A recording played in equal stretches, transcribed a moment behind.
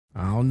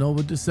I don't know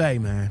what to say,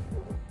 man.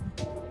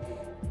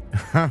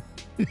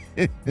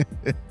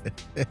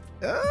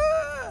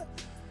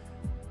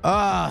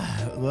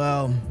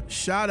 Well,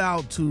 shout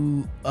out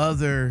to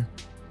other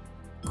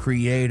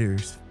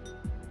creators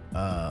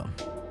by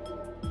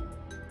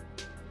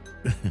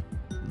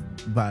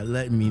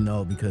letting me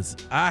know, because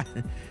to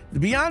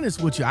be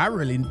honest with you, I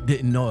really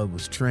didn't know it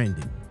was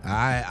trending.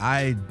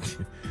 I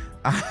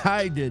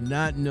did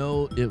not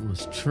know it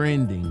was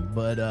trending,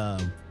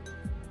 but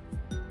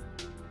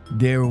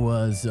there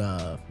was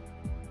a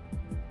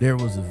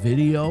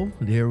video,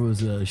 there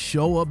was a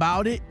show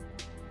about it,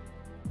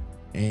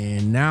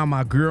 and now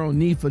my girl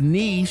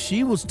Nee,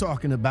 she was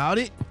talking about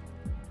it.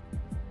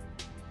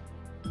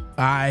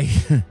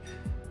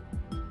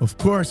 Of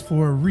course,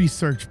 for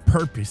research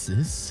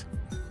purposes,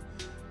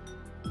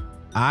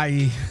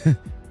 I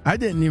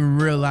didn't even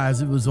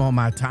realize it was on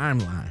my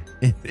timeline,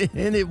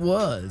 and it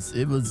was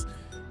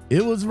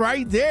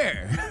right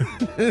there.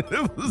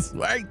 It was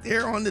right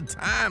there on the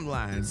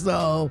timeline.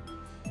 So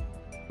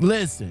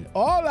listen,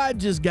 all I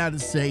just got to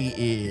say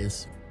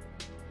is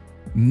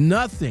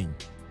nothing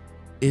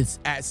is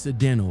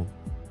accidental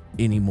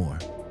anymore.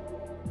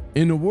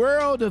 In the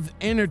world of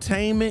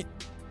entertainment,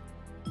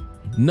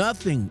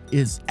 nothing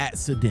is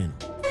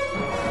accidental.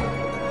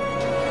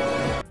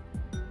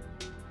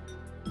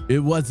 It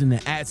wasn't an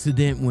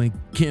accident when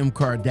Kim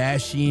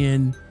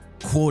Kardashian,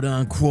 quote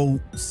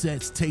unquote,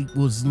 sex tape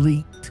was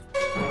leaked.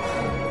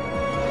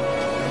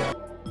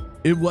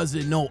 It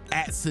wasn't no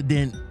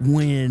accident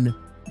when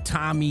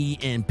Tommy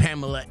and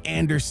Pamela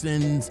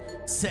Anderson's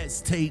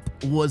sex tape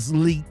was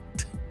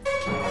leaked.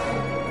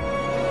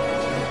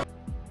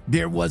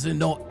 There wasn't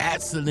no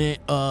accident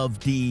of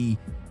the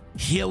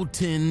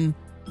Hilton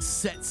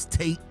sex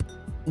tape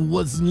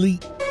was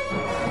leaked.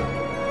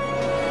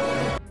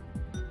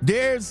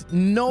 There's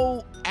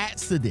no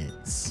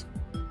accidents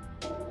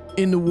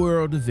in the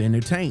world of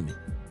entertainment.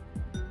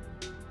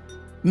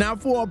 Now,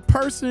 for a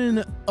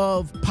person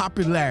of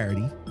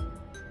popularity,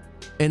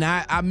 and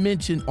I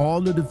mentioned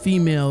all of the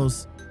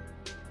females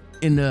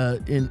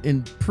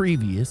in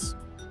previous,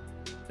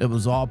 it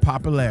was all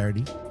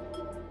popularity.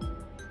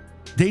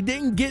 They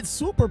didn't get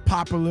super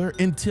popular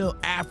until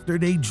after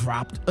they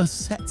dropped a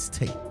sex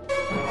tape.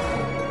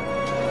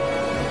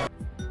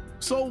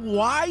 So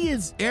why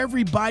is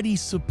everybody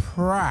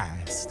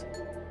surprised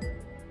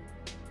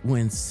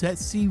when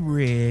Sexy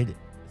Red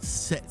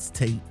sex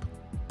tape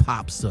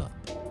pops up?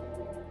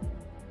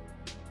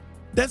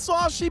 That's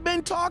all she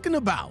been talking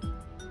about.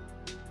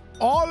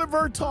 All of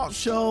her talk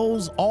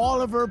shows,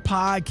 all of her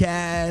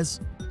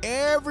podcasts,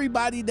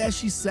 everybody that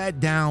she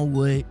sat down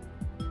with,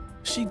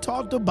 she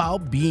talked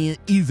about being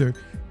either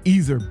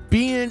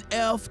being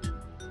effed,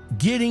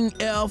 getting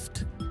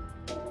effed.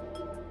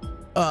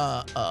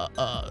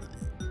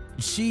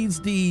 She's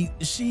the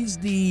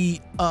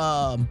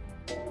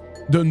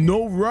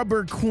no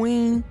rubber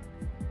queen.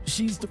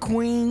 She's the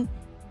queen.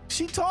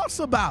 She talks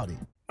about it.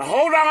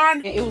 Hold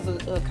on. It was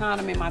a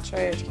condom in my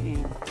trash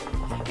can.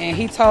 And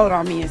he told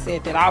on me and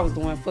said that I was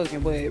doing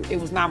fucking, but it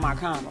was not my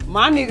condom.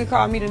 My nigga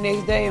called me the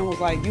next day and was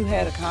like, you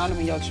had a condom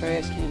in your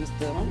trash can and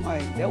stuff. I'm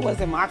like, that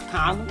wasn't my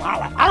condom.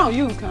 I don't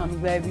use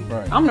condoms, baby.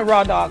 Right. I'm the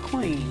raw dog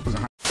queen.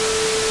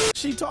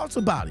 She talks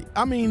about it.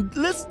 I mean,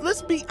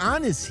 let's be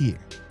honest here.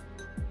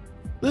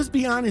 Let's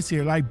be honest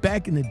here. Like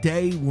back in the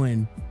day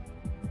when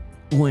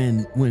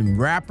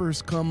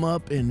rappers come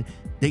up and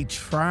they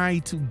try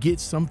to get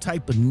some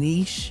type of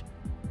niche,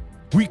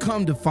 we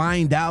come to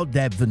find out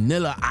that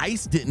Vanilla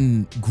Ice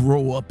didn't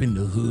grow up in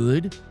the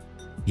hood.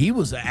 He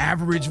was an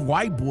average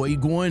white boy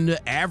going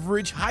to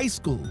average high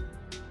school.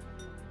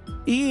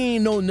 He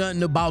ain't know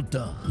nothing about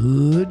the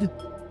hood,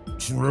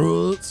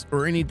 drugs,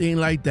 or anything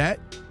like that.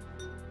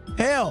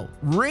 Hell,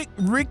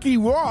 Ricky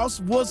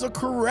Ross was a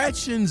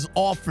corrections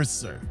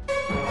officer.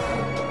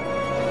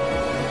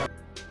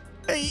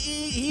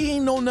 He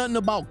ain't know nothing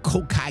about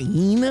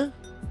cocaine.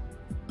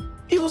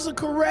 He was a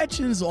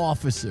corrections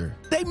officer.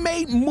 They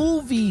made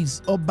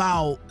movies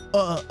about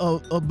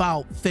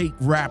fake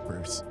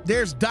rappers.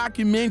 There's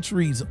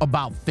documentaries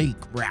about fake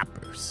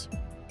rappers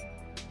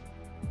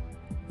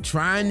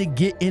trying to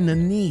get in a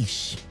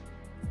niche.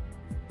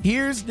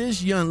 Here's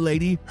this young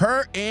lady,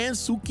 her and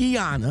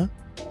Sukihana,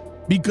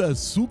 because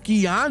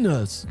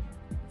Sukihana's,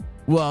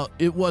 well,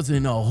 it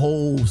wasn't a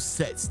whole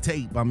sex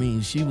tape. I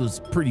mean, she was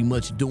pretty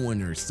much doing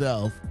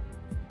herself,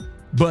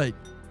 but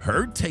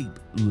her tape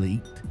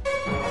leaked.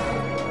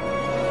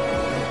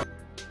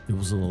 There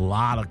was a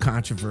lot of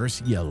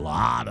controversy, a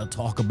lot of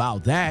talk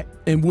about that.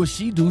 And what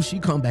she do, she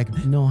come back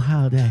and know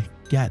how that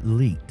got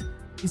leaked.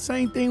 The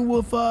same thing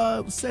with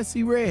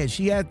Sexy Red.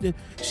 She had to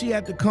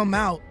come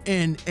out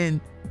and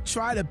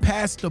try to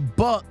pass the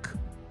buck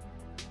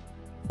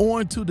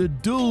on to the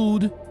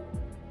dude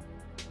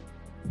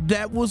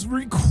that was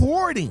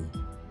recording.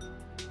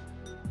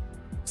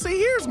 See,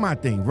 here's my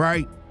thing,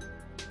 right?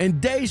 And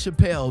Dave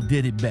Chappelle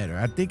did it better.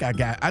 I think I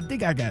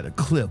got a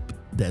clip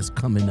that's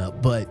coming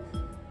up, but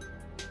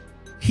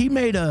he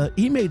made a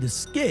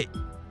skit.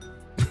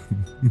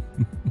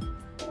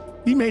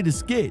 He made a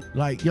skit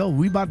like, yo,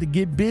 we about to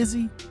get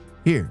busy.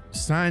 Here,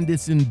 sign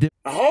this in.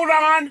 Hold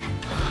on!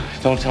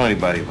 Don't tell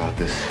anybody about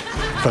this.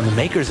 From the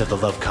makers of the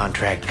love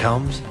contract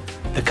comes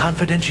the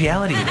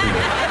confidentiality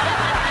agreement.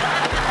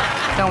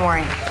 Don't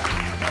worry.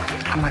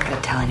 I'm not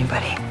gonna tell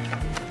anybody.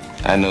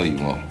 I know you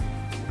won't,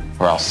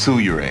 or I'll sue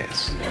your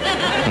ass.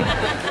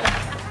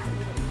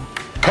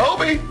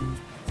 Kobe!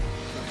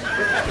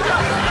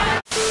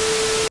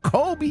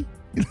 Kobe.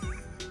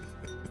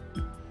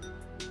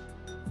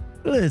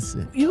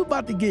 Listen, you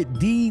about to get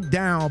D'd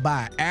down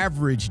by an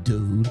average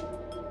dude.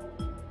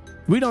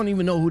 We don't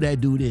even know who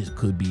that dude is.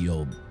 Could be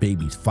your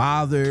baby's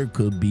father,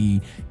 could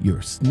be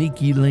your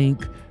sneaky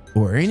link,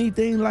 or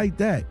anything like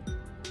that.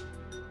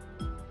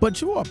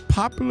 But you're a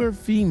popular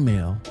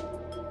female,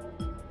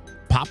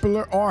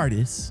 popular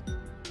artist.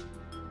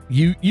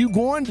 You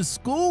going to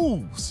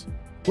schools.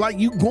 Like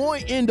you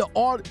going into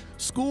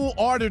school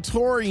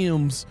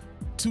auditoriums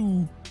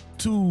to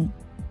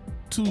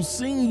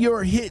sing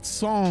your hit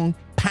song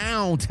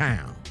Pound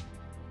Town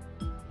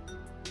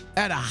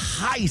at a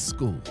high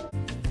school.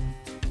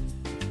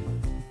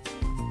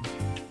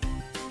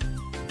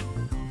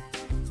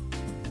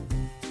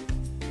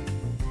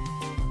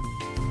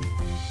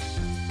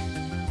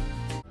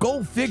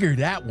 Go figure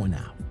that one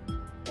out.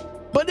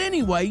 But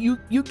anyway,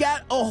 you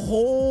got a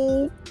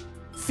whole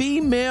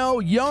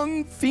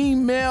young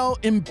female,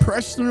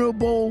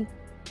 impressionable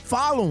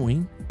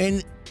following,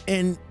 and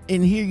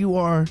here you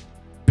are,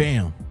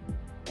 bam,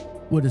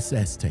 with a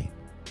sex tape.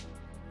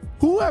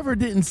 Whoever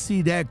didn't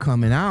see that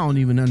coming, I don't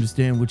even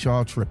understand what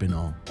y'all tripping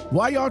on.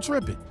 Why y'all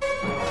tripping?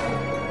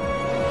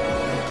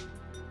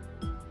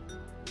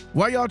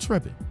 Why y'all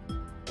tripping?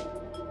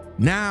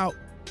 Now,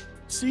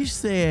 she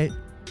said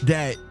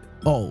that,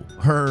 oh,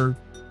 her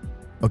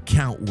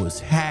account was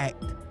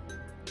hacked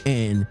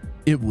and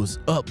it was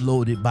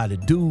uploaded by the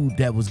dude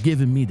that was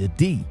giving me the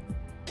D.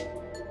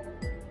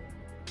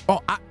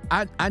 Oh,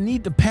 I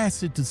need to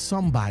pass it to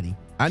somebody.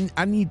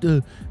 I need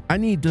to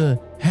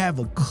have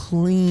a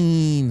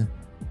clean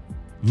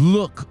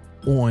look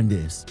on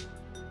this.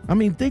 I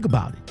mean, think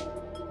about it.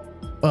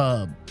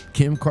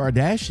 Kim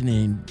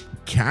Kardashian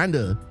kind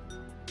of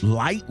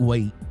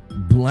lightweight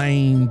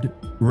blamed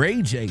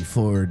Ray J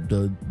for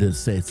the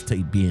sex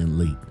tape being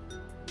leaked.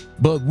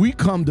 But we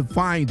come to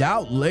find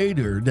out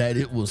later that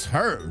it was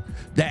her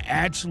that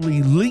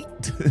actually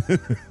leaked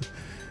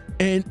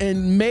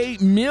and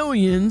made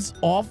millions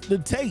off the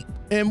tape.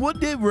 And what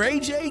did Ray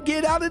J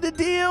get out of the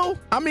deal?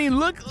 I mean,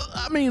 look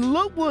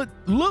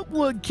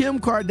what Kim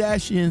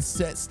Kardashian's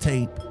sex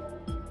tape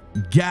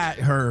got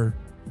her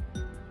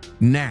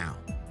now.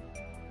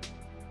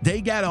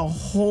 They got a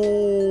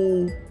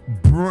whole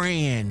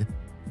brand,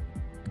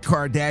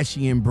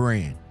 Kardashian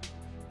brand.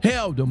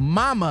 Hell, the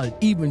mama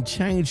even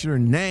changed her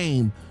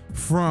name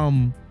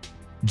from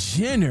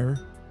Jenner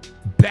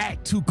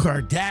back to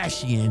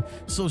Kardashian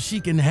so she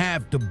can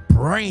have the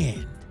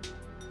brand.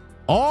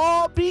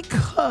 All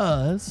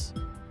because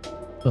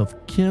of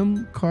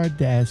Kim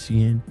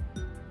Kardashian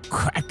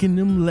cracking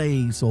them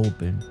legs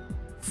open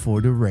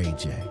for the Ray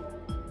J.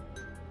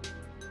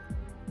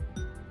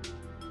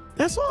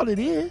 That's all it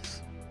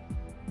is.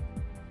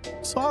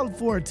 It's all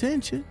for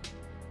attention.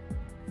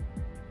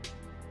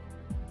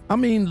 I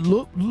mean,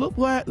 look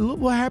what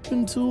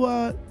happened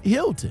to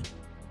Hilton.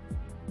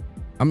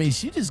 I mean,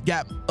 she just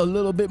got a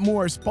little bit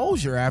more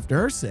exposure after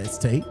her sex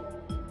tape.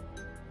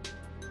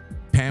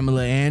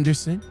 Pamela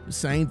Anderson,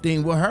 same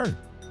thing with her.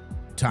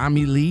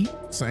 Tommy Lee,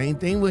 same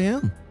thing with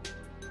him.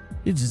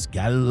 It just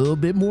got a little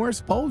bit more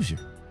exposure.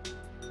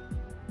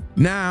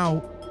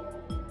 Now,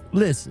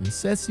 listen,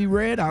 SEXYY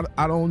Red,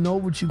 I don't know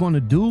what you're gonna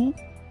do,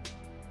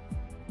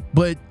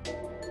 but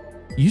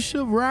you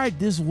should ride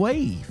this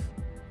wave.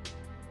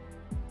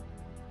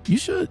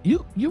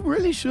 You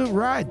really should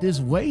ride this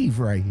wave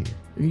right here.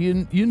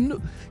 You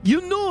knew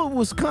it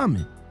was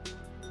coming.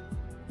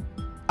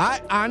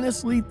 I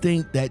honestly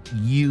think that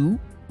you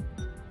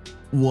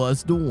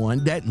was the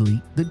one that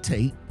leaked the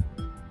tape.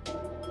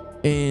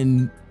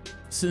 And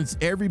since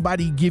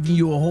everybody giving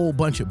you a whole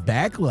bunch of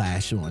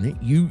backlash on it,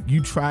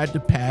 you tried to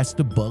pass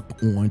the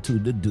buck on to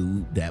the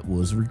dude that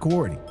was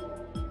recording.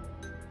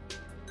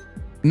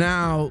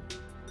 Now,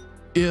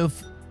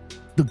 if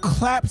the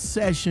clap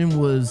session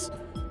was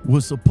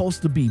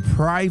supposed to be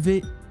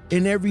private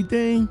and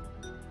everything,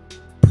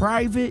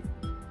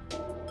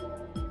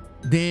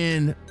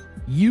 then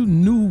you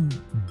knew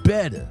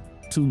better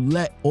to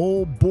let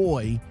old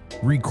boy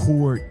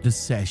record the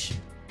session.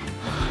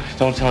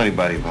 Don't tell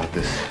anybody about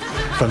this.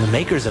 From the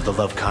makers of the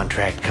love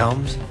contract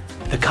comes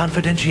the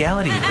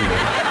confidentiality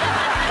agreement.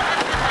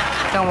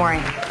 Don't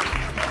worry.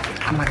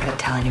 I'm not gonna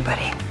tell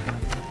anybody.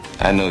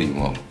 I know you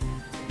won't,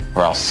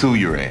 or I'll sue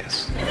your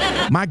ass.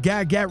 My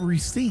guy got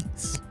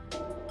receipts.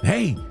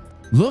 Hey,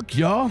 look,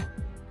 y'all.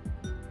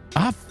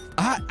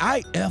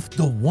 I F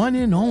the one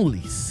and only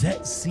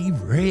SEXYY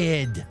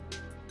Red,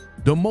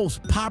 the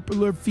most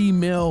popular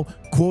female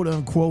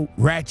quote-unquote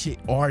ratchet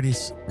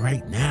artist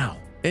right now.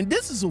 And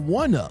this is a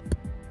one-up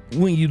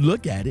when you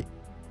look at it.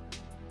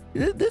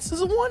 This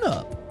is a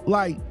one-up.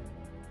 Like,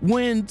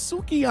 when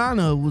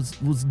Sukihana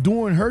was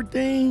doing her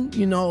thing,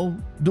 you know,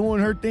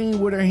 doing her thing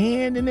with her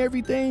hand and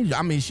everything,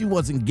 I mean, she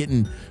wasn't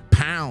getting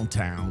Pound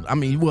Town. I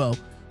mean, well,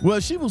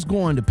 she was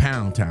going to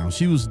Pound Town.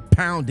 She was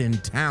pounding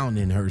town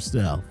in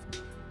herself.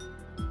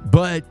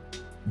 But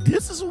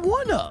this is a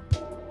one-up.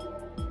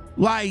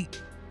 Like,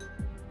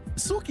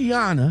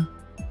 Sukihana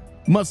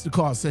must have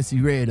called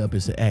SEXYY Red up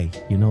and said, hey,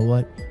 you know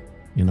what?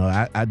 You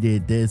know, I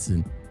did this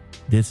and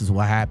this is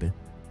what happened.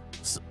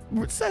 So,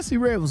 SEXYY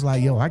Red was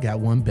like, yo, I got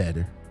one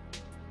better.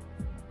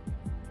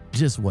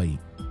 Just wait.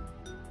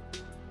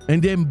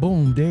 And then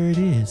boom, there it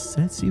is.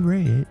 SEXYY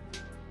Red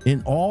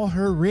in all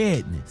her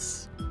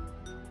redness.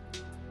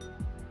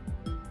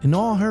 In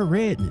all her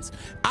redness.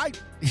 I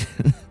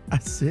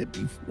said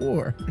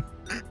before.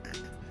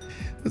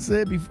 I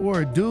said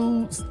before,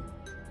 dudes,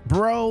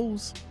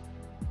 bros,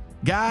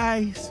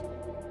 guys,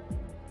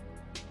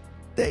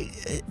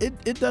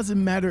 it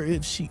doesn't matter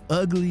if she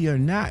ugly or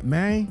not,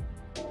 man.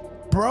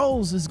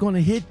 Bros is gonna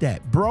hit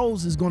that.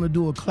 Bros is gonna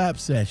do a clap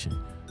session.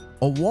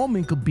 A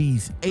woman could be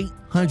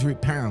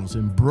 800 pounds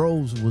and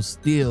bros will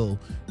still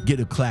get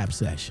a clap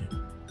session.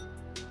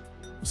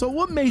 So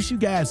what makes you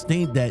guys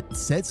think that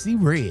SEXYY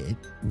Red,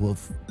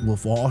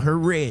 with all her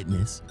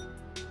redness,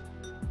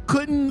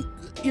 couldn't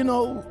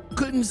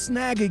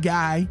snag a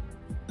guy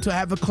to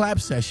have a clap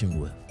session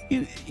with?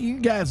 You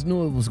guys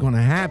knew it was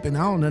gonna happen.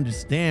 I don't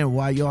understand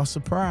why y'all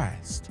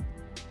surprised.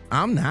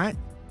 I'm not.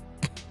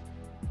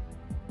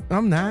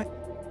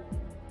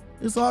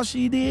 It's all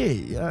she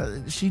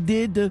did. She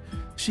did the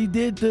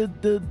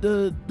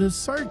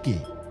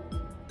circuit.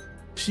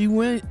 She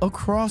went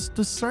across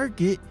the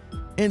circuit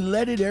and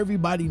let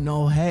everybody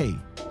know, hey,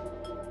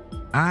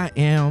 I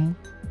am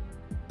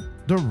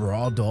the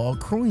raw dog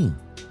queen.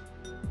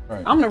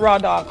 Right. I'm the raw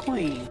dog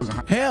queen.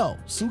 Hell,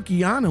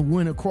 Sukihana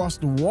went across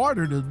the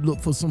water to look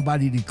for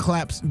somebody to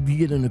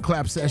get in a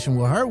clap session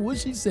with her. What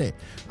she said?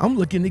 I'm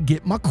looking to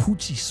get my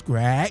coochie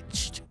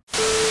scratched.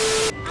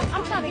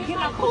 I'm trying to get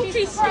my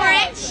coochie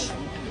scratched.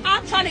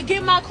 I'm trying to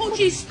get my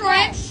coochie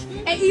stretched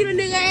and eat a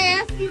nigga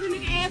ass. Eat a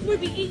nigga ass. We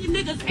be eating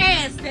niggas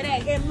ass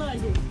today in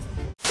London.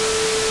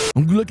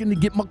 I'm looking to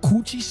get my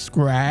coochie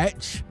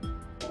scratched.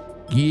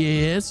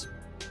 Yes.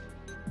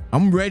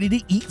 I'm ready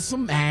to eat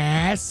some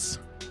ass.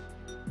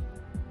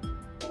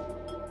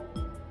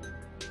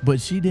 But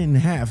she didn't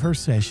have her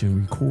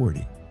session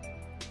recorded.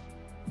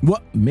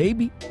 Well,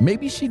 maybe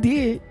she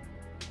did.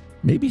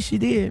 Maybe she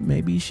did.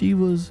 Maybe she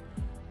was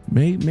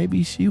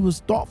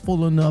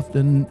thoughtful enough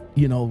to,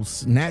 you know,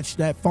 snatch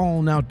that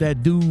phone out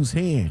that dude's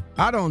hand.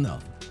 I don't know.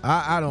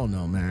 I don't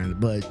know, man.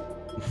 But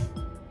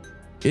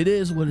it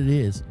is what it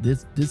is.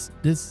 This is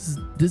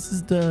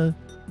the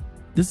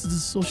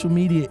social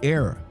media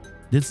era.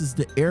 This is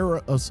the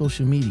era of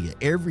social media.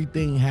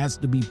 Everything has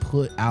to be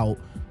put out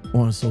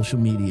on social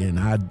media, and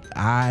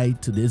I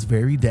to this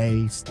very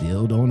day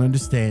still don't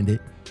understand it.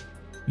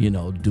 You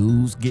know,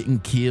 dudes getting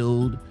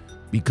killed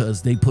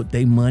because they put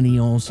their money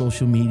on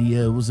social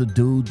media. It was a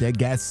dude that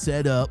got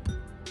set up,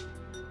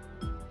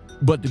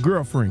 but the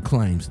girlfriend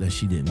claims that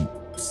she didn't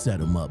set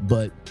him up.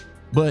 But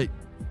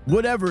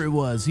whatever it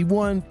was, he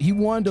won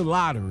the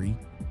lottery.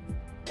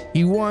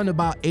 He won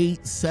about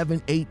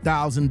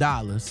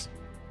 $8,000.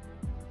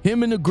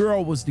 Him and the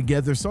girl was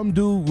together. Some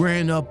dude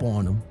ran up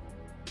on him,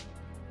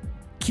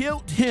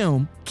 killed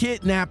him,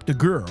 kidnapped the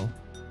girl,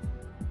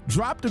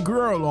 dropped the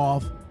girl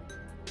off,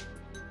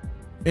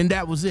 and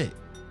that was it.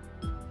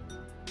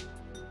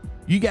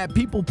 You got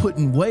people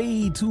putting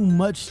way too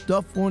much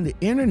stuff on the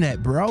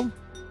internet, bro.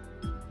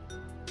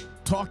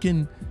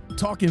 Talking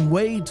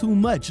way too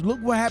much.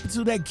 Look what happened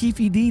to that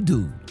Keefy D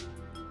dude.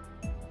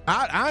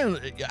 I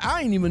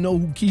didn't even know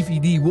who Keefy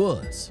D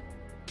was.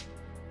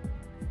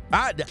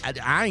 I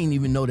didn't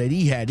even know that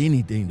he had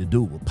anything to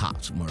do with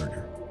Pop's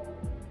murder.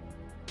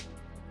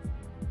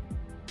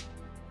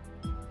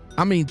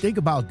 I mean, think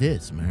about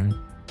this, man.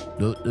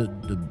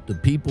 The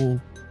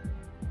people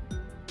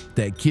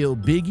that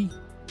killed Biggie,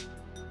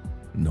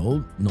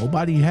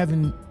 nobody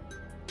haven't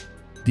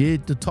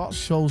did the talk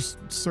show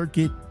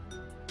circuit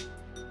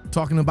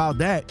talking about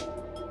that.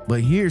 But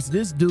here's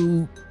this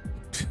dude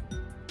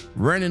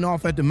running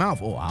off at the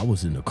mouth. Oh, I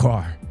was in the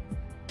car.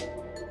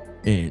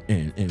 And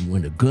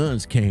when the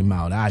guns came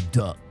out, I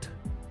ducked.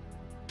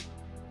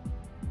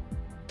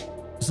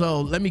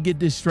 So let me get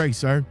this straight,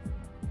 sir.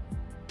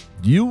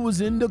 You was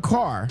in the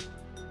car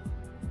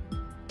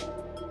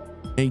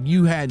and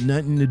you had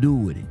nothing to do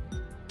with it.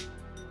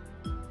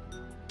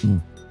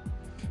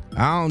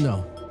 I don't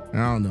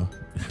know.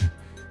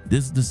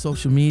 This is the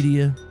social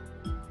media.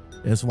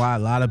 That's why a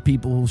lot of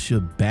people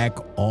should back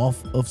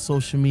off of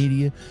social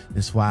media.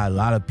 That's why a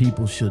lot of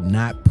people should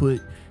not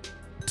put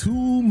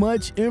too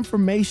much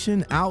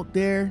information out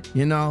there,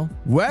 you know,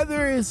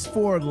 whether it's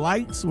for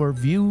likes or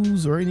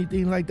views or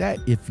anything like that.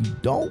 If you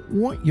don't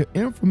want your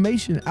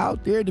information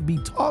out there to be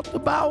talked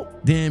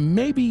about, then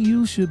maybe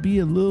you should be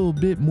a little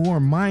bit more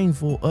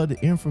mindful of the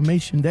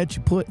information that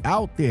you put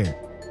out there.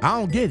 I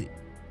don't get it.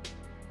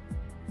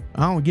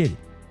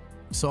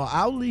 So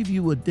I'll leave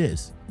you with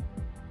this,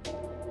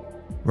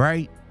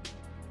 right?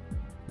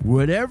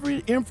 whatever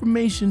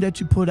information that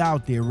you put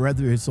out there,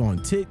 whether it's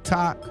on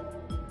TikTok,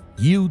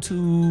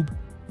 YouTube,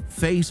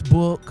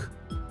 Facebook,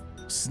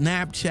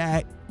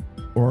 Snapchat,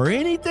 or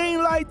anything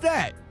like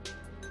that,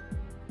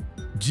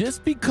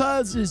 just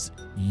because it's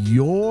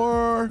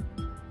your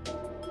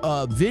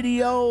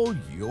video,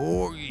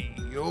 your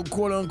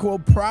quote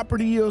unquote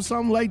property or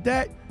something like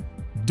that,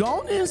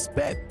 don't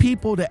expect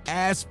people to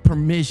ask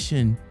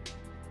permission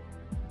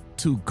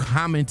to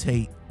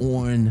commentate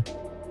on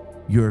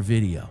your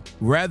video.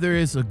 Whether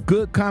it's a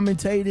good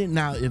commentating,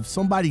 now if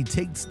somebody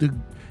takes the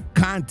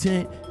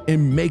content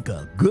and make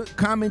a good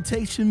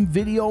commentation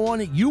video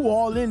on it, you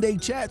all in their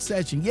chat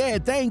session. Yeah,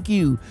 thank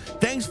you.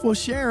 Thanks for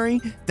sharing.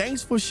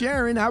 Thanks for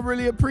sharing. I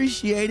really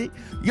appreciate it.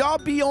 Y'all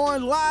be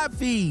on live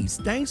feeds.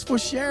 Thanks for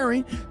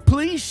sharing.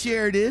 Please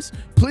share this.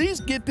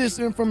 Please get this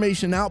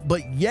information out.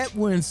 But yet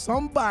when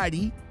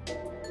somebody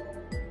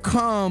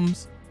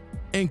comes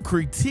and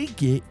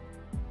critique it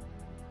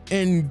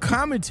and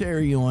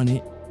commentary on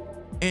it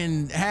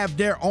and have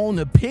their own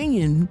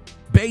opinion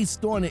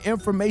based on the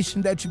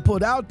information that you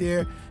put out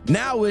there,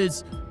 now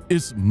it's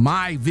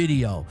my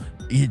video.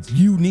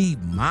 You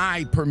need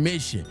my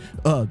permission.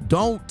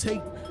 Don't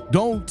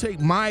take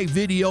my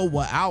video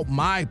without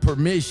my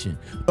permission.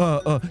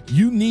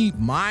 You need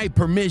my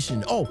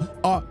permission.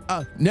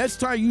 Next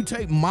time you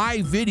take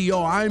my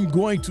video, I'm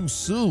going to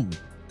sue.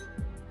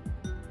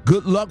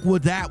 Good luck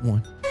with that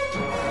one.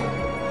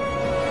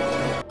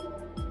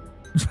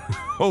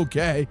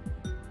 Okay.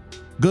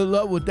 Good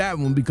luck with that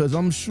one, because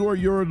I'm sure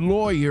your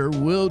lawyer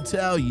will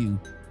tell you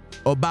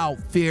about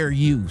fair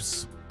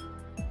use.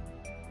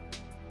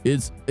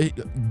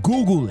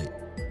 Google it.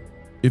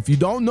 If you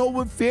don't know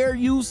what fair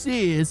use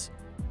is,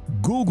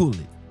 Google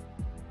it.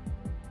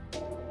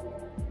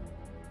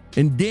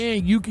 And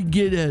then you can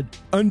get an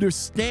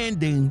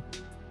understanding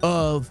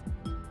of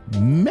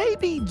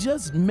maybe,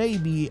 just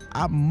maybe,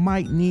 I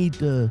might need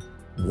to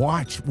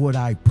watch what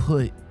I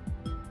put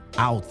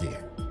out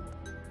there.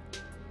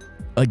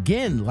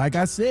 Again, like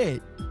I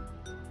said,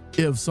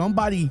 if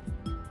somebody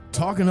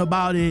talking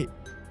about it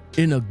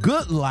in a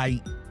good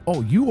light,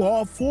 oh, you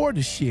all for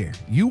the share.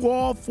 You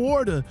all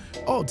for the,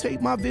 oh,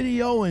 take my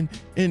video and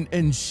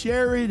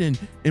share it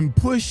and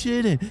push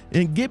it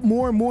and get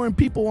more and more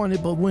people on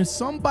it. But when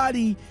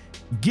somebody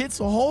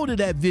gets a hold of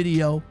that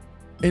video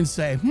and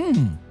say,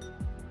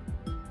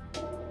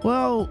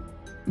 well,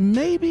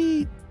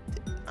 maybe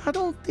I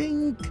don't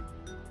think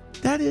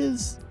that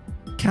is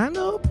kind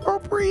of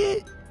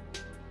appropriate.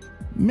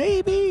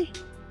 Maybe,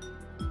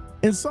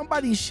 and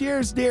somebody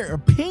shares their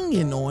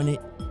opinion on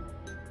it,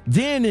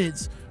 then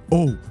it's,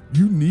 oh,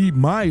 you need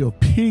my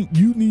opinion,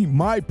 you need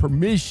my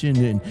permission,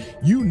 and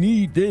you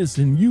need this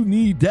and you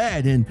need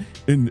that, and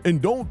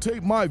don't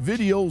take my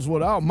videos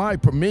without my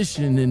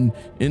permission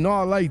and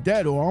all like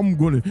that, or I'm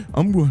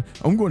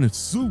gonna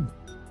sue.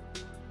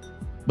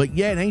 But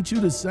yet, ain't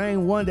you the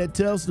same one that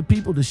tells the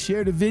people to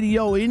share the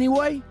video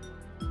anyway?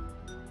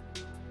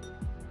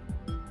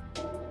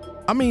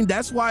 I mean,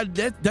 that's why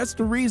that's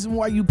the reason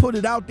why you put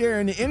it out there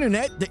in the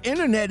internet. The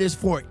internet is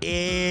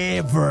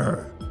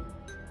forever.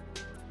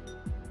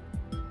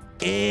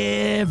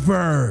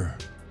 Ever.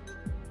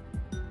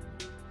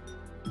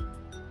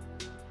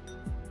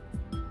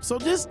 So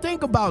just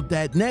think about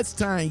that next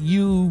time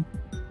you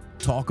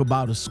talk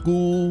about a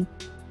school,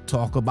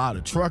 talk about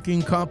a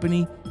trucking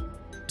company,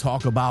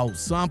 talk about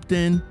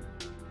something,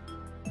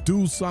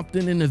 do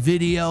something in the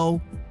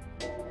video,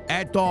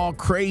 act all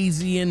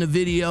crazy in the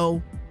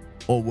video,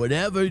 or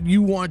whatever you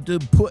want to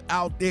put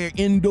out there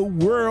in the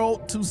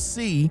world to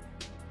see.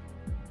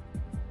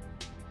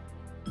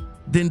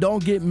 Then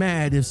don't get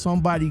mad if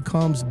somebody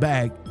comes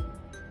back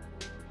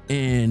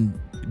and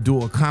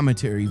do a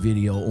commentary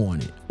video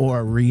on it or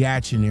a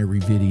reactionary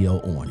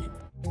video on it.